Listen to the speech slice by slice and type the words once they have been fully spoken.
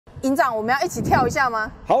营长，我们要一起跳一下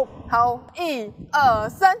吗？好，好，1、2、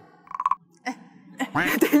3。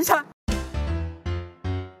等一下。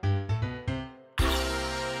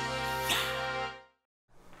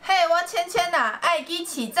嘿，我芊芊呐，爱记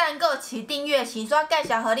起赞购、起订阅、起刷介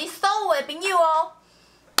绍给你所有的朋友哦。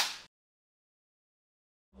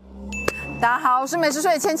大家好，我是美食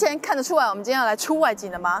税芊芊。看得出来我们今天要来出外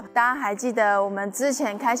景了吗？大家还记得我们之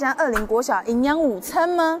前开箱20国小营养午餐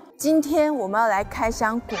吗？今天我们要来开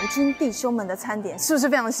箱国军弟兄们的餐点，是不是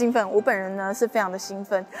非常的兴奋？我本人呢是非常的兴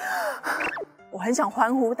奋。我很想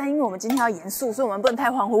欢呼，但因为我们今天要严肃，所以我们不能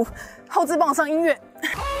太欢呼。后置帮我上音乐。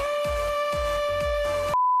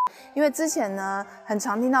因为之前呢，很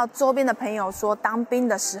常听到周边的朋友说，当兵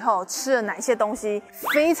的时候吃了哪些东西，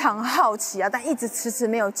非常好奇啊，但一直迟迟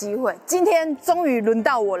没有机会。今天终于轮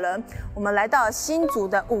到我了，我们来到了新竹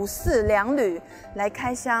的54两旅，来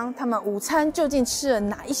开箱他们午餐究竟吃了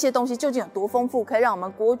哪一些东西，究竟有多丰富，可以让我们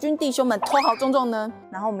国军弟兄们头好重重呢？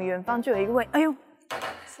然后我们远方就有一位，哎呦！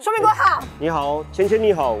说明哥好，你好，芊芊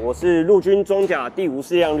你好，我是陆军装甲第五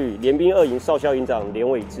四二旅联兵2营少校营长连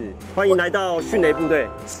伟志，欢迎来到迅雷部队。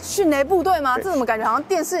迅雷部队吗？这怎么感觉好像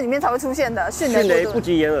电视里面才会出现的？迅雷不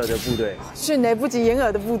及掩耳的部队。迅雷不及掩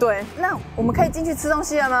耳的部队。那我们可以进去吃东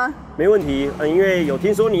西了吗？没问题，因为有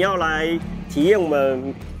听说你要来体验我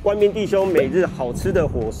们官兵弟兄每日好吃的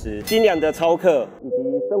伙食、精良的操课以及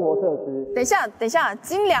生活设施。等一下，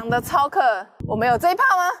精良的操课，我们有这一趴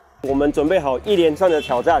吗？我们准备好一连串的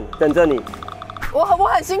挑战等着你。我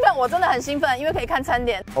很兴奋，我真的很兴奋，因为可以看餐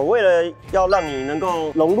点。为了要让你能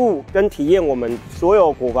够融入跟体验我们所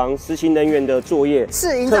有伙房实勤人员的作业，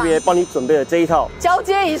是营长特别帮你准备了这一套交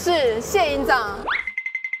接仪式，谢营长。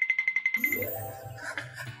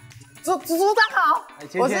组长好，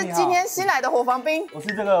我是今天新来的伙房兵，我是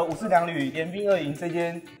这个54两旅联兵2营这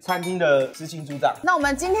间餐厅的执行组长。那我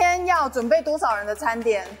们今天要准备多少人的餐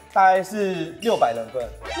点？大概是600人份。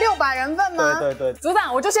600人份吗？对。组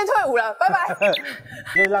长，我就先退伍了，拜拜。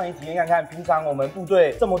就是让你体验看看，平常我们部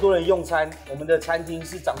队这么多人用餐，我们的餐厅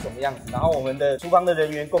是长什么样子，然后我们的厨房的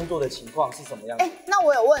人员工作的情况是什么样子。那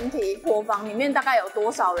我有问题，伙房里面大概有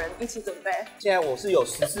多少人一起准备？现在我是有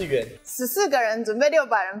14员，14个人准备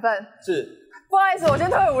600人份。是。不好意思，我先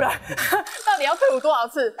退伍了。到底要退伍多少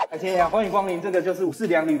次？而且欢迎光临，这个就是54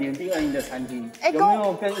两旅联兵2营的餐厅。有没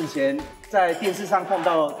有跟以前在电视上看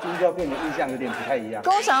到军教片的印象有点不太一样？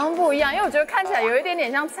跟我想象不一样，因为我觉得看起来有一点点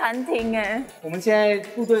像餐厅哎。我们现在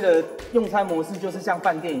部队的用餐模式就是像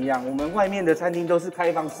饭店一样，我们外面的餐厅都是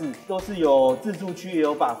开放式，都是有自助区，也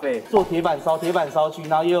有buffet，做铁板烧区，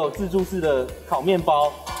然后也有自助式的烤面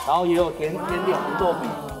包，然后也有甜点红豆饼。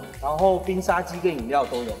然后冰沙鸡跟饮料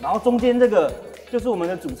都有，然后中间这个就是我们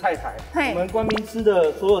的主菜台，我们官兵吃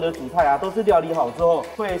的所有的主菜啊，都是料理好之后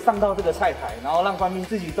会上到这个菜台，然后让官兵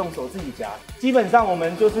自己动手自己夹。基本上我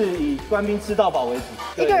们就是以官兵吃到饱为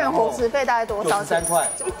主。一个人伙食费大概多少钱？ 93块，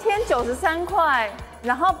一天93块，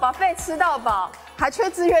然后buffet吃到饱，还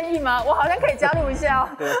缺志愿役吗？我好像可以加入一下哦。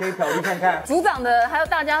对，可以考虑看看。组长的还有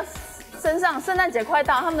大家身上，圣诞节快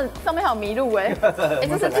到，他们上面还有麋鹿哎，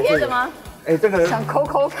这是贴的吗？这个想抠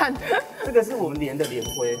抠看，这个是我们连的连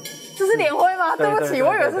徽，这是连徽吗？对不起，对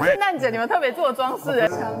我以为是圣诞节你们特别做的装饰。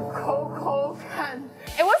想抠抠看，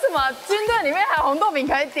为什么军队里面还有红豆饼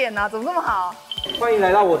可以点呢？怎么这么好？欢迎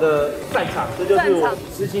来到我的战场，这就是我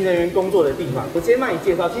实勤人员工作的地方。我先帮你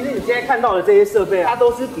介绍，其实你现在看到的这些设备啊，它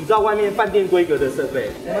都是比照外面饭店规格的设备。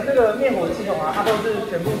我们这个面火系统啊，它都是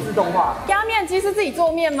全部自动化。压面机是自己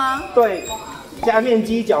做面吗？对。加面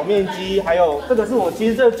机、搅面机，还有这个是其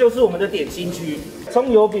实这就是我们的点心区，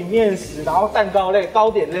葱油饼、面食，然后蛋糕类、糕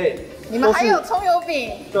点类。你们还有葱油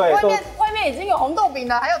饼？对，外面已经有红豆饼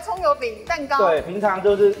了，还有葱油饼、蛋糕。对，平常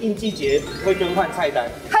都是应季节会更换菜单。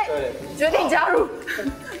对，决定加入。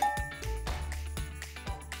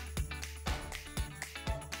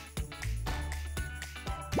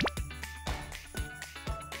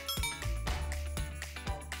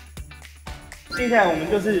接下来我们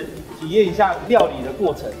就是体验一下料理的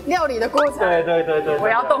过程。对，我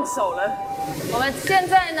要动手了。我们现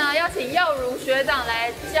在呢要请耀如学长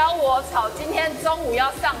来教我炒今天中午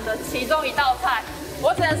要上的其中一道菜。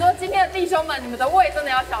我只能说，今天的弟兄们，你们的胃真的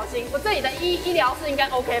要小心。我这里的医疗是应该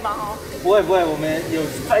OK 吧？哈，不会，我们有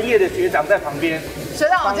专业的学长在旁边。学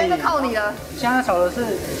长，我今天就靠你了。现在炒的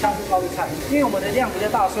是香菇高丽菜，因为我们的量比较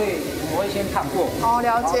大，所以我们会先烫过。哦，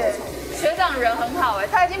了解。学长人很好哎，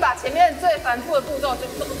他已经把前面最繁复的步骤就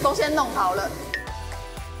都先弄好了。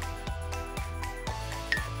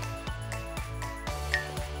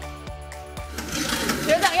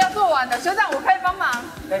学长要做完了，学长我可以帮忙。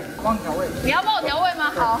帮你调味。你要帮我调味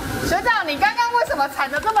吗？好。学长，你刚刚为什么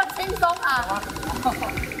铲得这么轻松啊？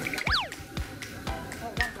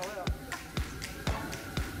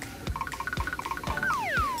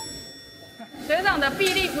长的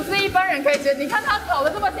臂力不是一般人可以接，你看他炒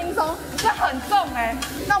的这么轻松，这很重哎。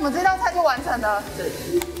那我们这道菜就完成了。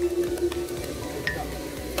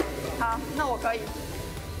好，那我可以。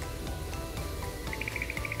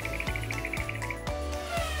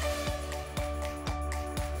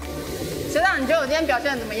学长，你觉得我今天表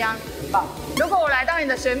现得怎么样？很棒。如果我来当你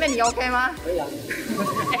的学妹，你 OK 吗？可以啊。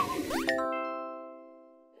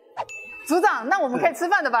组长，那我们可以吃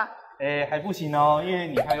饭的吧？还不行哦，因为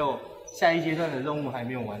你还有下一阶段的任务还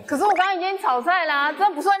没有完成。可是我刚刚已经炒菜啦，这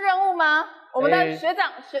不算任务吗？我们的学长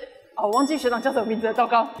我忘记学长叫什么名字了，糟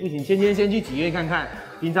糕。不行，芊芊先去体验看看，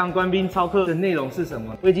平常官兵操课的内容是什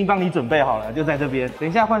么？我已经帮你准备好了，就在这边。等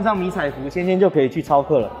一下换上迷彩服，芊芊就可以去操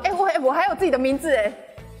课了。我还有自己的名字哎。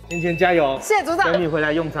芊芊加油！谢谢组长。等你回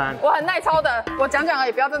来用餐。我很耐操的，我讲而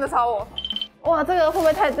已，不要真的抄我。哇，这个会不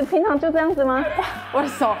会太平常就这样子吗？哇，我的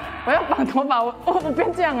手，我要绑头发，我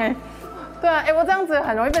变这样哎。对啊，我这样子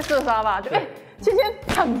很容易被射杀吧？就芊芊，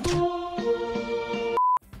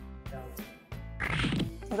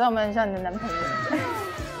我知道我们很像你的男朋友。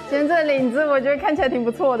今天这个领子我觉得看起来挺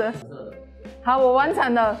不错的。好，我完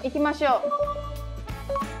成了。行きましょう。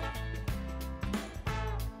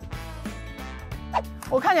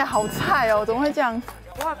我看起来好菜哦，怎么会这样？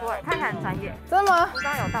不会，看起来很专业。真的吗？服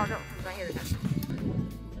装有到就很专业的感觉。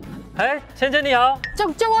芊芊你好，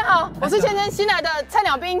教官好，我是芊芊新来的菜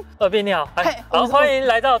鸟兵。二兵你好，好，欢迎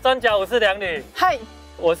来到装甲武士两旅。嗨，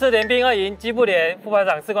我是联兵2营机部连副排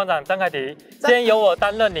长士官长张凯迪，今天由我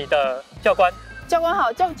担任你的教官。教官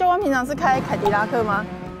好，教官平常是开凯迪拉克吗？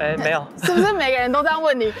没有。是不是每个人都这样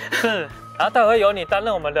问你？是，然后待会由你担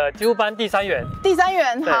任我们的机务班第3员。第3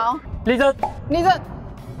员，好。立正，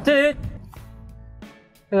敬礼。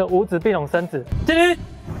那个五指并拢伸直，敬礼。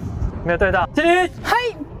没有对到，敬礼。嗨。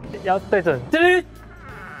要对准，敬礼。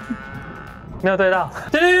没有对到，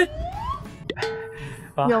敬礼。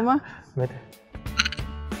有吗？没对。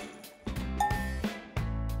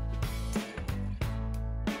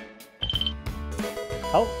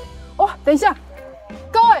好。哇，等一下，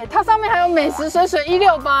各位，它上面还有美食水水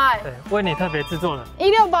168对，为你特别制作的。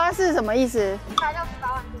168是什么意思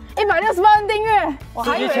？168万订阅，我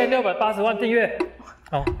还以为1680万订阅。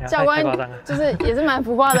哦，教官就是也是蛮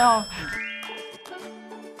浮夸的哦。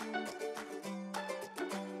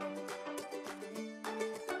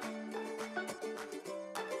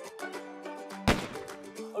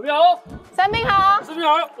2兵好，3兵好，4兵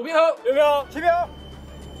好，5兵好，6兵好，7兵好。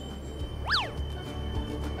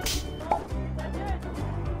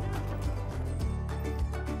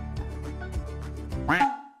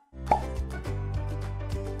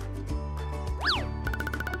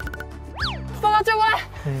报告教官，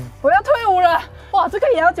我要退伍了。哇，这个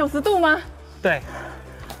也要90度吗？对。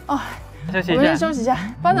哦，休息一下。我先休息一下。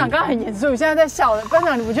班长刚刚很严肃，现在在笑了。班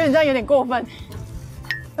长，我觉得你这样有点过分。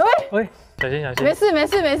喂，小心小心。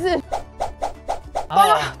没事。报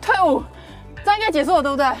告退伍，这样应该结束了，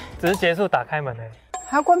对不对？只是结束，打开门而已。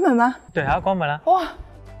还要关门吗？对，还要关门啊。哇！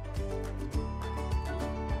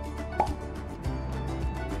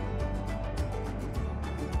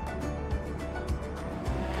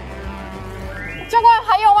教官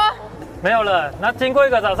还有吗？没有了。那经过1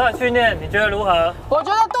个早上的训练，你觉得如何？我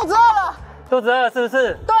觉得肚子饿了。肚子饿是不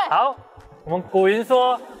是？对。好，我们古云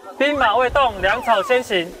说兵马未动，粮草先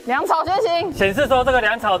行。粮草先行，显示说这个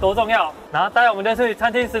粮草多重要。然后待会我们就去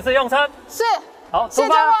餐厅实施用餐。是。好，谢教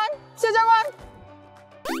官，谢教官。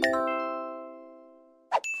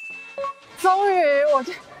终于，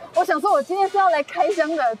我想说，我今天是要来开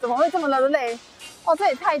箱的，怎么会这么的累？哦，这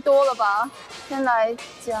也太多了吧！先来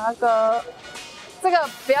夹个，这个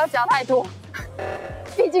不要夹太多，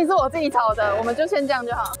毕竟是我自己炒的，我们就先这样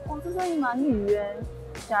就好。哇，这是鳗鱼哎，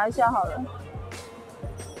夹一下好了。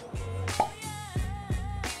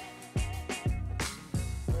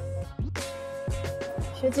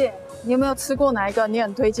学姐，你有没有吃过哪一个你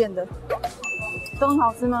很推荐的？都很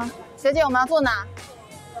好吃吗？学姐，我们要坐哪？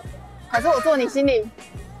还是我坐你心里？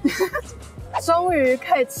终于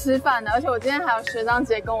可以吃饭了，而且我今天还有学长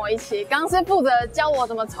姐跟我一起。刚是负责教我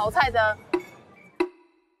怎么炒菜的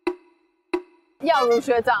耀如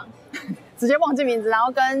学长，直接忘记名字，然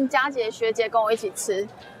后跟佳杰学姐跟我一起吃。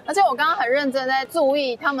而且我刚刚很认真在注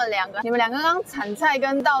意他们两个，你们两个刚刚铲菜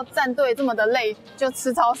跟到站队这么的累，就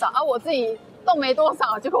吃超少，而我自己动没多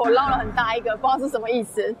少，结果我捞了很大一个，不知道是什么意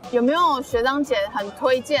思。有没有学长姐很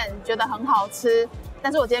推荐，觉得很好吃，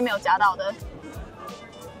但是我今天没有夹到的？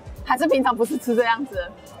还是平常不是吃这样子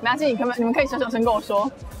的？没关系，你们可以小声跟我说。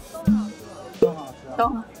都好吃，都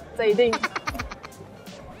好，这一定。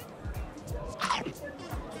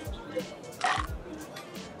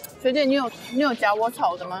学姐，你有夹我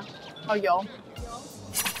炒的吗？哦有。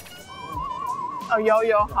哦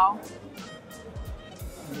有，好。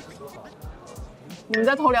你们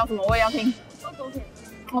在偷聊什么？我也要听。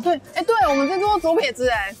哦，对，对，我们这桌左撇子，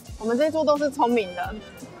我们这桌都是聪明的。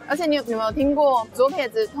而且你有没有听过左撇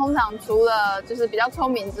子通常除了就是比较聪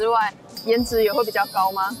明之外，颜值也会比较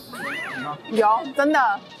高吗？有，真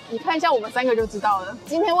的，你看一下我们3个就知道了。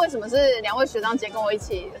今天为什么是2位学长姐跟我一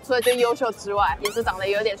起？除了就优秀之外，也是长得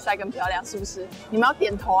有点帅跟漂亮，是不是？你们要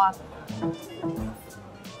点头啊！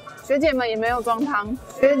学姐们也没有装汤，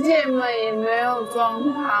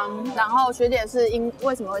然后学姐是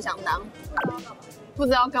为什么会想当？不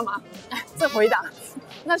知道干嘛？这回答。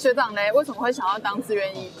那学长嘞，为什么会想要当志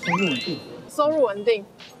愿役？收入稳定。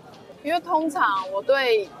因为通常我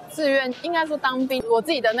对志愿，应该说当兵，我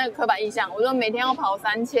自己的那个刻板印象，我说每天要跑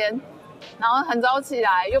3000，然后很早起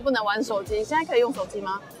来，又不能玩手机。现在可以用手机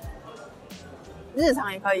吗？日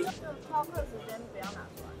常也可以。翘课时间不要拿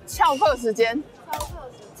出来。翘课时间？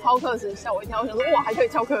超课时吓我一跳，我想说哇还可以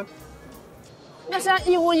翘课。那现在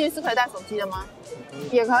义务役是可以带手机的吗？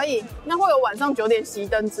也可以。那会有晚上9点熄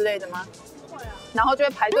灯之类的吗？会啊。然后就会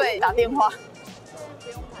排队打电话。不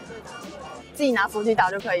用排队打，自己拿手机打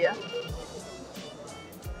就可以了。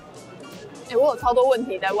我有超多问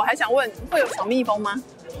题的，我还想问，会有小蜜蜂吗？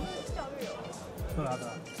教育有。对啊。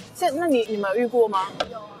那你们有遇过吗？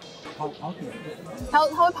有啊。跑点。它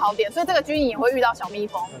会跑点，所以这个军营也会遇到小蜜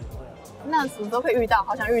蜂。那什么时候可以遇到？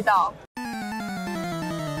好想遇到。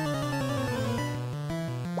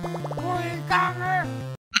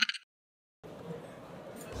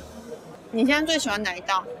你现在最喜欢哪一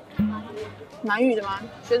道？南语的吗？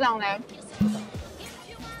学长嘞？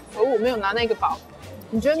我没有拿那个宝。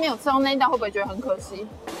你觉得没有吃到那一道，会不会觉得很可惜？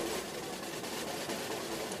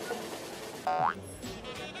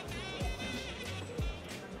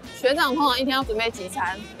学长通常一天要准备几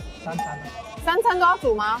餐？3餐。3餐都要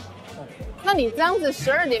煮吗？那你这样子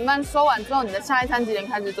12点半收完之后，你的下一餐几点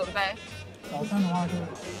开始准备？早餐的话就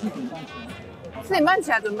4点半起来。4点半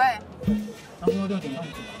起来准备？差不多6点半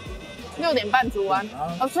煮。6点半煮完。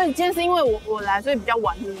哦，所以今天是因为我来，所以比较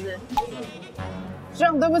晚，是不是？学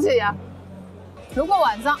长，对不起啊。如果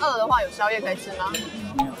晚上饿的话，有宵夜可以吃吗？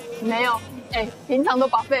没有。平常都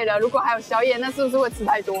buffet了，如果还有宵夜，那是不是会吃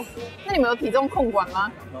太多？那你们有体重控管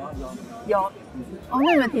吗？有。哦，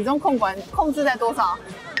那你们体重控制在多少？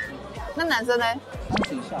那男生呢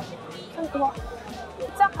？30以下。哇，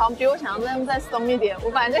这样好像比我想象中再松一点。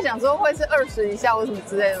我本来在想说会是20以下或什么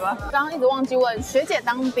之类的吧。刚刚一直忘记问，学姐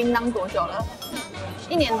当兵当多久了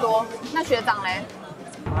？1年多。那学长嘞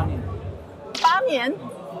？8年。8年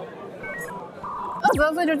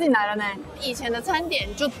？22岁就进来了呢。以前的餐点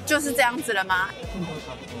就是这样子了吗？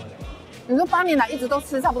差不多。你说8年来一直都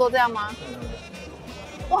吃差不多这样吗？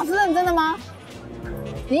哇，是认真的吗？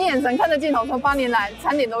你眼神看着镜头说8年来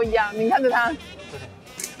餐点都一样，你看着他。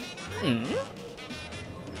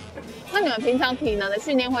那你们平常体能的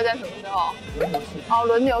训练会在什么时候？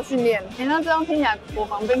轮流训练。那这样听起来国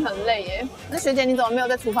防兵很累耶。那学姐你怎么没有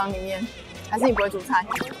在厨房里面？还是你不会煮菜？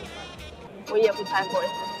我也不太会，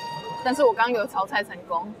但是我刚刚有炒菜成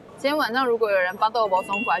功。今天晚上如果有人把豆包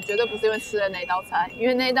送过来，绝对不是因为吃了那道菜，因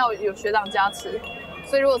为那一道有学长加持。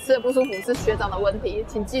所以如果吃的不舒服是学长的问题，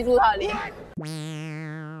请记住他的脸。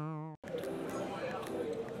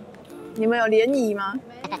你们有联谊吗？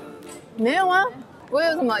没有啊。不会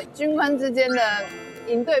有什么军官之间的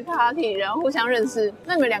营队 party， 然后互相认识？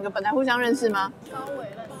那你们2个本来互相认识吗？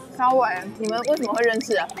稍微。你们为什么会认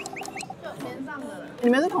识啊？就连上的人。你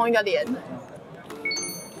们是同一个连。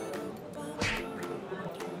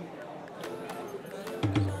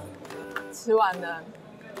吃完了，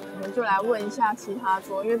我们就来问一下其他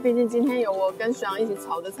桌，因为毕竟今天有我跟学长一起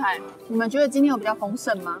炒的菜。你们觉得今天有比较丰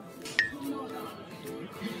盛吗？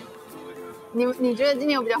你觉得今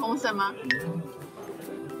天有比较丰盛吗？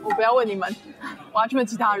我不要问你们，我要去问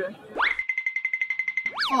其他人。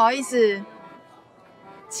不好意思，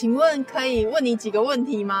请问可以问你几个问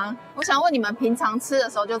题吗？我想问你们平常吃的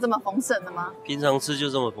时候就这么丰盛的吗？平常吃就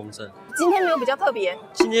这么丰盛。今天没有比较特别？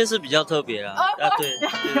今天是比较特别啦。对。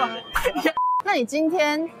那你今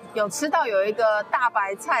天有吃到有一个大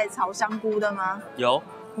白菜炒香菇的吗？有。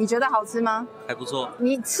你觉得好吃吗？还不错。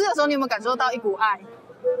你吃的时候你有没有感受到一股爱？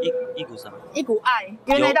一股啥？一股爱，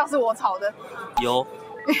因为那道是我炒的。有。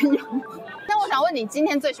那我想问你，今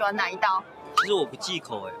天最喜欢哪一道？其实我不忌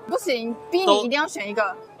口不行，逼你一定要选一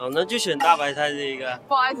个。那就选大白菜这一个。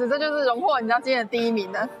不好意思，这就是荣获你知道今天的第1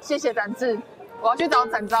名的，谢谢展志。我要去找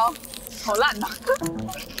展昭，好烂啊！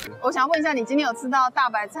我想问一下，你今天有吃到大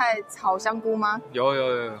白菜炒香菇吗？有。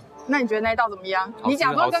那你觉得那一道怎么样？你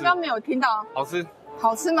假装刚刚没有听到。好吃。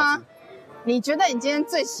好吃吗？你觉得你今天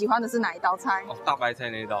最喜欢的是哪一道菜？大白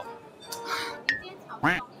菜那一道。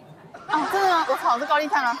真的吗？我炒的是高丽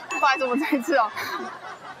菜吗？不好意思，我们再一次哦。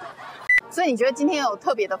所以你觉得今天有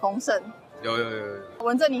特别的丰盛？有。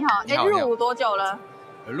文正你好，入伍多久了？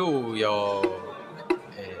入伍有，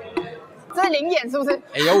这是灵眼是不是？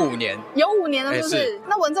有5年。有5年了是不是？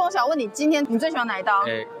那文正，我想问你，今天你最喜欢哪一道？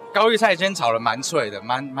高丽菜煎炒的蛮脆的，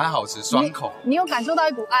蛮好吃，爽口。你有感受到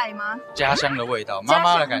一股爱吗？家乡的味道，妈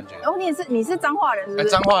妈的感觉。哦，你是彰化人是不是？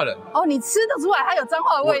彰化人。哦，你吃得出来它有彰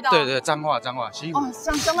化的味道？对，彰化。哦，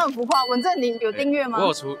相当浮夸。文正，你有订阅吗？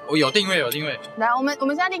我有订阅。来，我们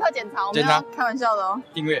现在立刻检查，我们要开玩笑的哦。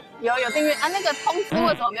订阅。有订阅啊？那个通知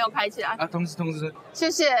为什么没有开起来？啊，通知。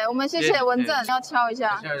谢谢，我们谢谢文正，要敲一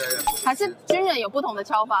下。还是军人有不同的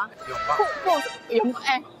敲法？有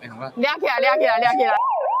吧？有亮起来。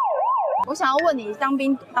我想要问你，当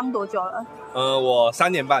兵当多久了？我3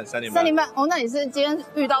年半。3年半哦，那你是今天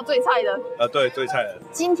遇到最菜的？对，最菜的。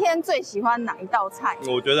今天最喜欢哪一道菜？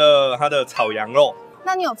我觉得它的炒羊肉。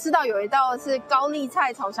那你有吃到有一道是高丽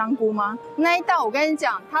菜炒香菇吗？那一道我跟你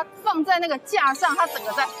讲，它放在那个架上，它整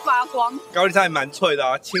个在发光。高丽菜蛮脆的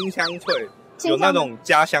啊，清香脆，有那种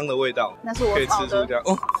家乡的味道。那是我炒的。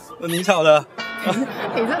哦，你炒的。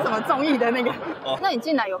你这什么综艺的那个？那你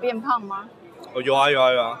进来有变胖吗？有啊。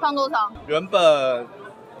胖多少？原本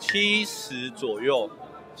70左右，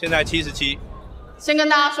现在77。先跟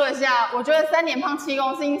大家说一下，我觉得3年胖7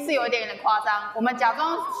公斤是有一点夸张。我们假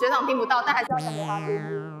装学长听不到，但还是要讲给他听。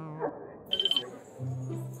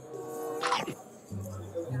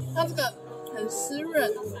它这个很湿润，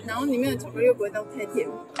然后里面的巧克力又不会到太甜。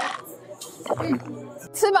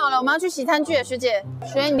吃饱了，我们要去洗餐具了，学姐。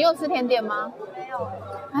学姐，你有吃甜点吗？没有。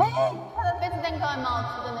它的杯子蛋糕还蛮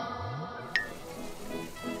好吃的呢。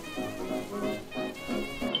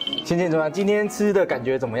芊芊怎么样？今天吃的感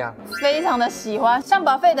觉怎么样？非常的喜欢，像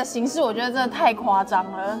buffet的形式，我觉得真的太夸张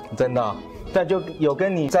了。真的、但就有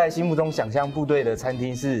跟你在心目中想象部队的餐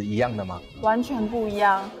厅是一样的吗？完全不一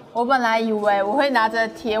样。我本来以为我会拿着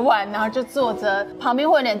铁碗，然后就坐着，旁边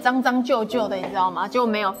会有点脏脏旧旧的，你知道吗？结果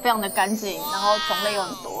没有，非常的干净，然后种类又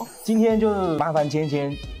很多。今天就麻烦芊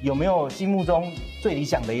芊有没有心目中最理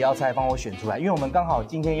想的一道菜帮我选出来？因为我们刚好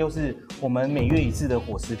今天又是我们每月1次的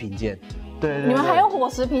伙食评鉴。对，你们还有伙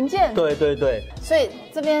食评鉴？对。所以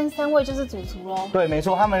这边3位就是主厨喽？对，没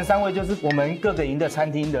错，他们3位就是我们各个营的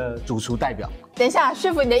餐厅的主厨代表。等一下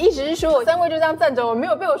，chef，你的意思是说3位就这样站着，我没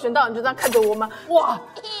有被我选到，你就这样看着我吗？哇，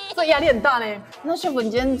这压力很大呢。那chef，你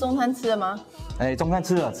今天中餐吃了吗？中餐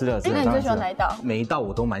吃了。那你最喜欢哪一道？每一道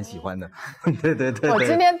我都蛮喜欢的。对。我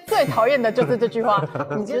今天最讨厌的就是这句话。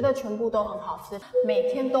你觉得全部都很好吃，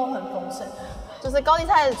每天都很丰盛。就是高丽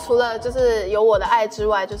菜，除了就是有我的爱之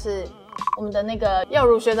外，就是我们的那个耀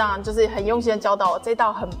如学长就是很用心的教导我这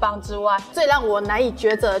道很棒之外，最让我难以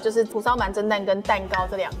抉择的就是蒲烧鳗蒸蛋跟蛋糕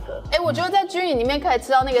这2个。我觉得在军营里面可以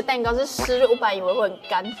吃到那个蛋糕是湿润，我本来以为会很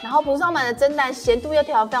干，然后蒲烧鳗的蒸蛋咸度又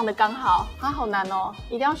调得非常的刚好，好难哦，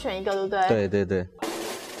一定要选一个，对不对？对。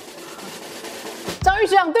张玉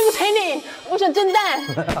学长，对不起你，我选蒸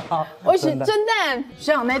蛋，我选蒸蛋。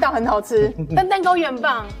学长那一道很好吃，但蛋糕也很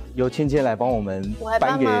棒。由芊芊来帮我们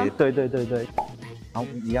颁给，对。好，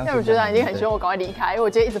一样。耀如学长已经很希望我赶快离开，因为我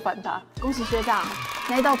今天一直烦他。恭喜学长，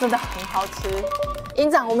那一道真的很好吃。营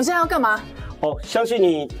长，我们现在要干嘛？相信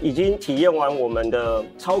你已经体验完我们的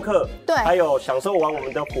操课，对，还有享受完我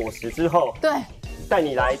们的伙食之后，对，带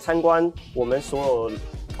你来参观我们所有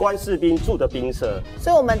官士兵住的兵舍。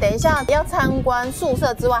所以我们等一下要参观宿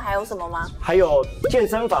舍之外还有什么吗？还有健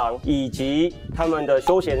身房以及他们的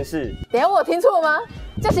休闲室。等一下我有听错吗？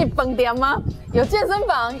这是饭店吗？有健身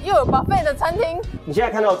房又有buffet的餐厅。你现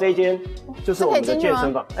在看到这一间就是我们的健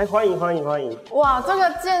身房。欢迎。哇，这个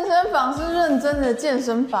健身房是认真的健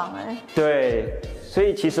身房对。所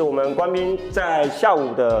以其实我们官兵在下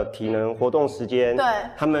午的体能活动时间，对，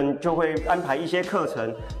他们就会安排一些课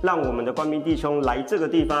程，让我们的官兵弟兄来这个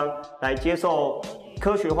地方来接受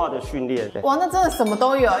科学化的训练。哇，那真的什么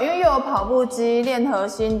都有，因为又有跑步机、练核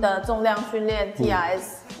心的重量训练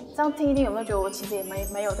TRS。这样听一听，有没有觉得我其实也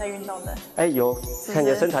蛮有在运动的？有，看你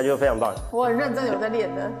的身材就非常棒。我很认真有在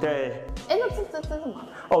练的。对。那这是什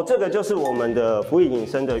么？这个就是我们的俯影引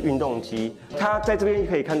伸的运动机，它在这边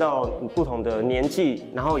可以看到不同的年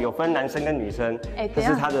纪，然后有分男生跟女生，这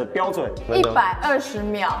是它的标准。120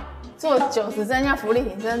秒做93下浮力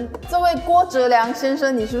挺身，这位郭哲良先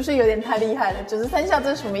生，你是不是有点太厉害了？93下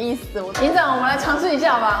这是什么意思？营长，我们来尝试一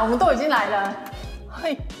下吧，我们都已经来了。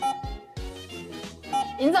嘿。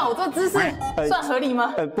营长，我这姿势算合理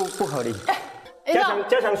吗？不合理。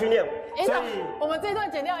加强训练。营长，我们这一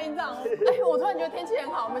段剪掉。营长，我突然觉得天气很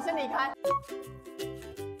好，我们先离开。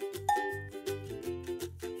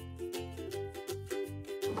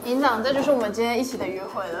营长，这就是我们今天一起的约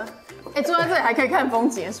会了。哎，坐在这里还可以看风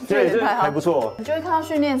景，是不是有对，这点太好？还不错。你就会看到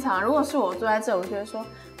训练场。如果是我坐在这，我就会说，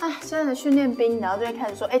哎，现在的训练兵，然后就会开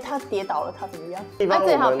始说，哎，他跌倒了，他怎么样？哎，这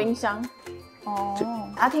里还有冰箱。哦，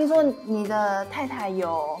啊，听说你的太太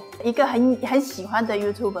有一个很喜欢的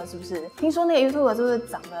YouTuber 是不是？听说那个 YouTuber 是不是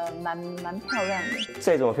长得蛮漂亮的？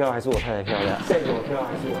再怎么漂亮还是我太太漂亮，再怎么漂亮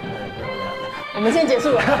还是我太太漂亮。我们先结束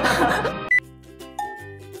了。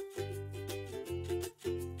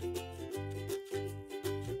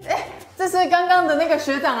这是刚刚的那个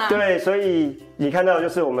学长啊。对，所以你看到的就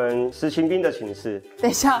是我们实勤兵的寝室。等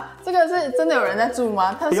一下，这个是真的有人在住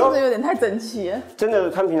吗？他是不是有点太整齐了？真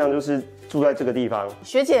的，他们平常就是住在这个地方。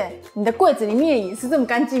学姐，你的柜子里面也是这么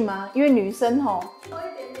干净吗？因为女生吼，多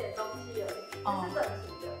一点点东西而已，哦，是整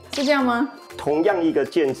齐的。是这样吗？同样一个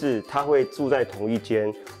建制，他会住在同一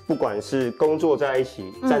间，不管是工作在一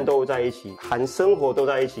起、战斗在一起，含生活都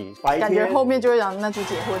在一起。白天感觉后面就会讲那就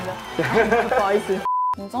结婚了。不好意思，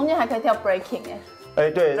你中间还可以跳 breaking 哎。哎，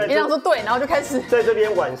对，你俩说对，然后就开始在这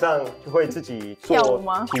边晚上会自己跳舞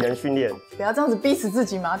吗？体能训练。不要这样子逼死自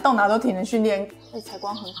己嘛，到哪都体能训练。哎，采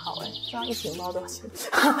光很好哎，这样一瓶不知道多少钱。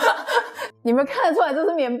你们看得出来这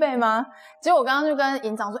是棉被吗？结果我刚刚就跟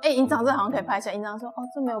营长说，哎，营长这好像可以拍一下。营长说，哦，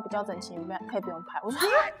这没有比较整齐，可以不用拍。我说，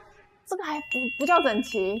啊，这个还不叫整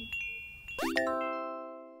齐。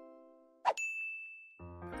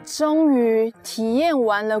终于体验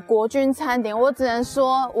完了国军餐点，我只能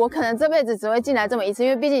说，我可能这辈子只会进来这么一次，因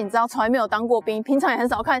为毕竟你知道，从来没有当过兵，平常也很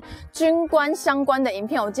少看军官相关的影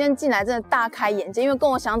片。我今天进来真的大开眼界，因为跟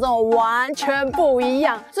我想象中的完全不一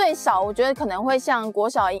样。最少我觉得可能会像国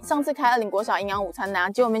小上次开20国小营养午餐那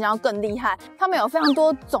样，结果没想到更厉害。他们有非常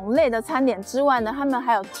多种类的餐点之外呢，他们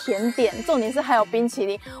还有甜点，重点是还有冰淇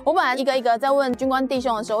淋。我本来一个一个在问军官弟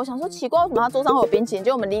兄的时候，我想说奇怪，为什么他桌上会有冰淇淋？结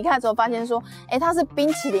果我们离开的时候发现说，哎，它是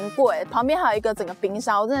冰淇淋柜，旁边还有一个整个冰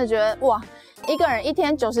沙，我真的觉得哇，一个人一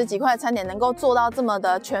天90几块的餐点能够做到这么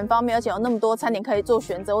的全方面，而且有那么多餐点可以做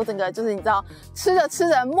选择，我整个就是你知道，吃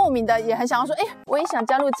着莫名的也很想要说，哎，我也想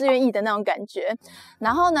加入志愿役的那种感觉。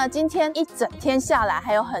然后呢，今天一整天下来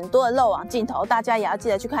还有很多的漏网镜头，大家也要记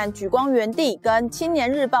得去看莒光园地跟青年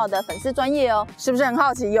日报的粉丝专页哦，是不是很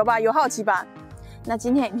好奇？有吧？有好奇吧？那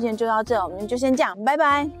今天影片就到这，我们就先这样，拜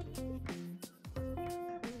拜。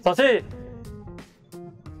手气，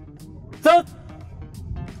走，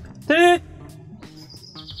第一，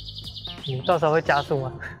你到时候会加速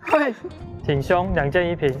吗？会。挺胸，2件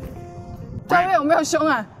1瓶。教练有没有胸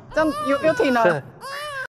啊？这样有挺了。